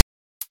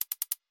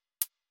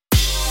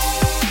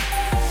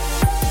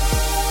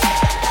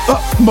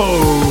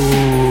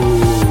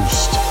utmost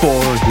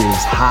for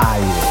his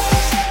highest.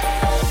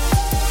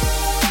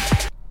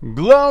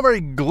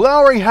 Glory,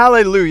 glory,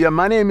 hallelujah.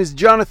 My name is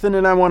Jonathan,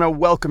 and I want to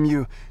welcome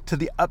you to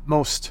the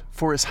utmost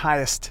for his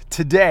highest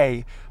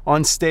today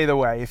on Stay the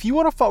Way. If you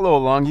want to follow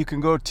along, you can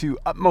go to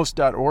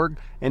utmost.org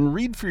and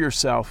read for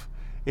yourself.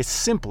 It's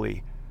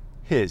simply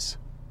his,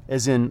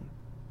 as in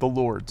the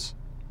Lord's.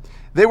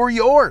 They were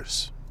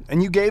yours,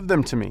 and you gave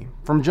them to me,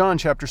 from John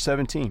chapter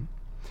 17.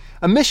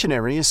 A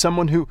missionary is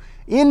someone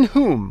in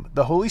whom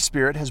the Holy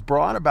Spirit has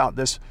brought about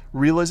this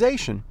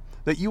realization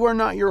that you are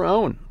not your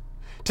own.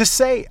 To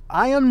say,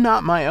 I am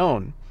not my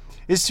own,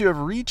 is to have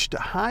reached a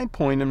high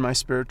point in my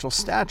spiritual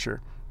stature,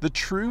 the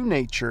true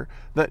nature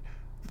that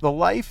the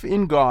life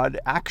in God,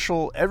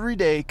 actual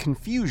everyday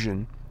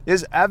confusion,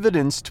 is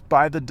evidenced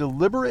by the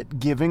deliberate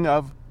giving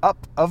up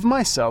of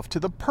myself to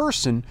the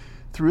person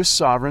through a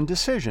sovereign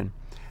decision,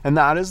 and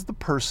that is the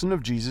person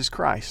of Jesus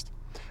Christ.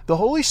 The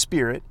Holy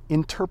Spirit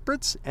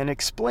interprets and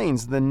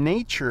explains the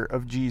nature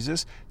of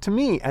Jesus to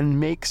me and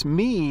makes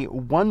me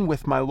one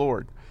with my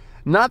Lord.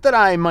 Not that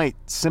I might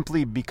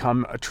simply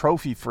become a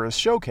trophy for a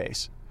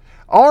showcase.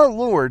 Our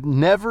Lord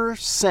never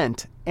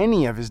sent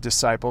any of his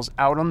disciples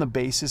out on the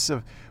basis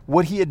of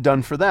what he had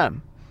done for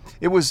them.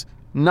 It was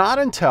not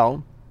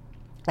until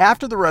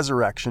after the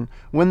resurrection,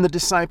 when the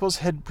disciples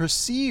had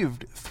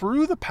perceived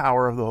through the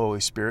power of the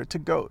Holy Spirit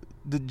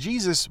that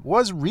Jesus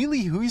was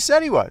really who he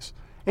said he was.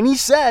 And he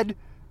said,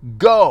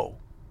 go.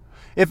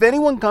 If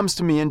anyone comes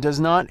to me and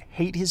does not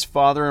hate his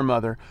father or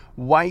mother,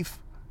 wife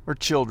or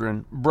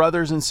children,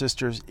 brothers and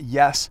sisters,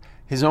 yes,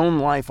 his own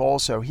life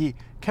also, he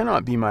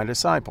cannot be my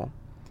disciple.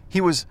 He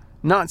was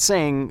not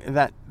saying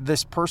that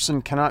this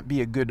person cannot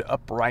be a good,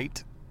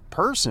 upright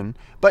person,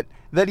 but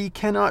that he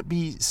cannot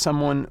be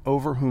someone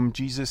over whom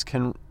Jesus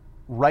can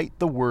write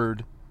the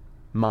word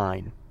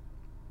mine.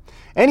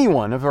 Any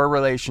one of our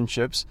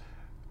relationships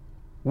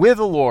with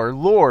the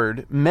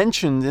Lord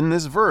mentioned in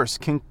this verse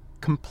can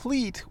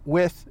compete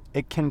with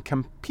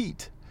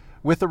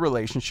a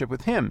relationship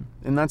with him,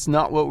 and that's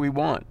not what we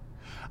want.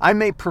 I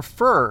may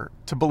prefer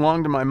to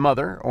belong to my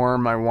mother or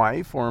my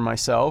wife or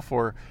myself,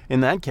 or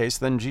in that case,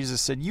 then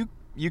Jesus said,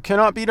 you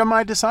cannot be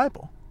my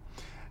disciple.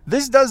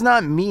 This does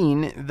not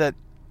mean that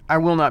I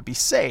will not be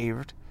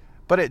saved,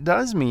 but it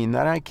does mean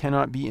that I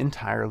cannot be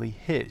entirely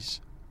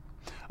his.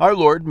 Our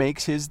Lord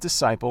makes his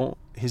disciple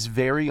his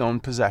very own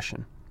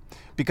possession,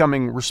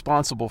 becoming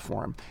responsible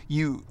for him.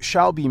 You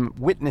shall be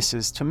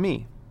witnesses to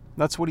me.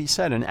 That's what he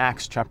said in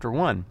Acts chapter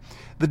 1.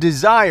 The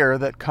desire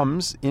that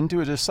comes into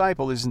a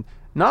disciple is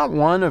not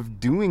one of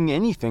doing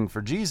anything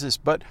for Jesus,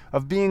 but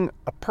of being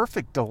a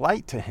perfect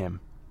delight to him.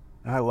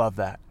 I love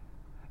that.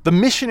 The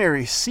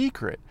missionary's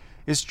secret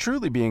is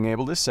truly being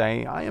able to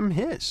say, I am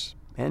his,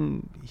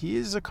 and he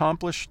is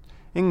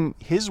accomplishing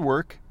his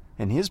work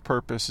and his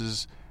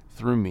purposes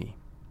through me.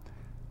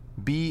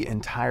 Be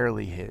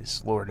entirely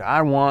his. Lord,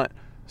 I want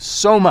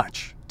so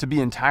much to be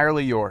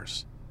entirely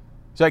yours.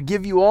 So I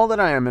give you all that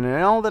I am and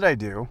all that I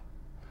do.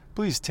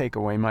 Please take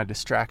away my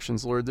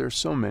distractions, Lord. There's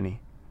so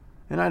many,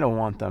 and I don't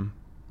want them.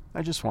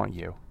 I just want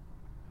you.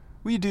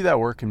 Will you do that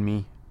work in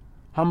me?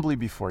 Humbly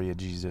before you,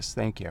 Jesus.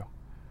 Thank you.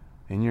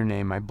 In your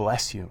name, I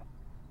bless you.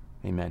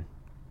 Amen.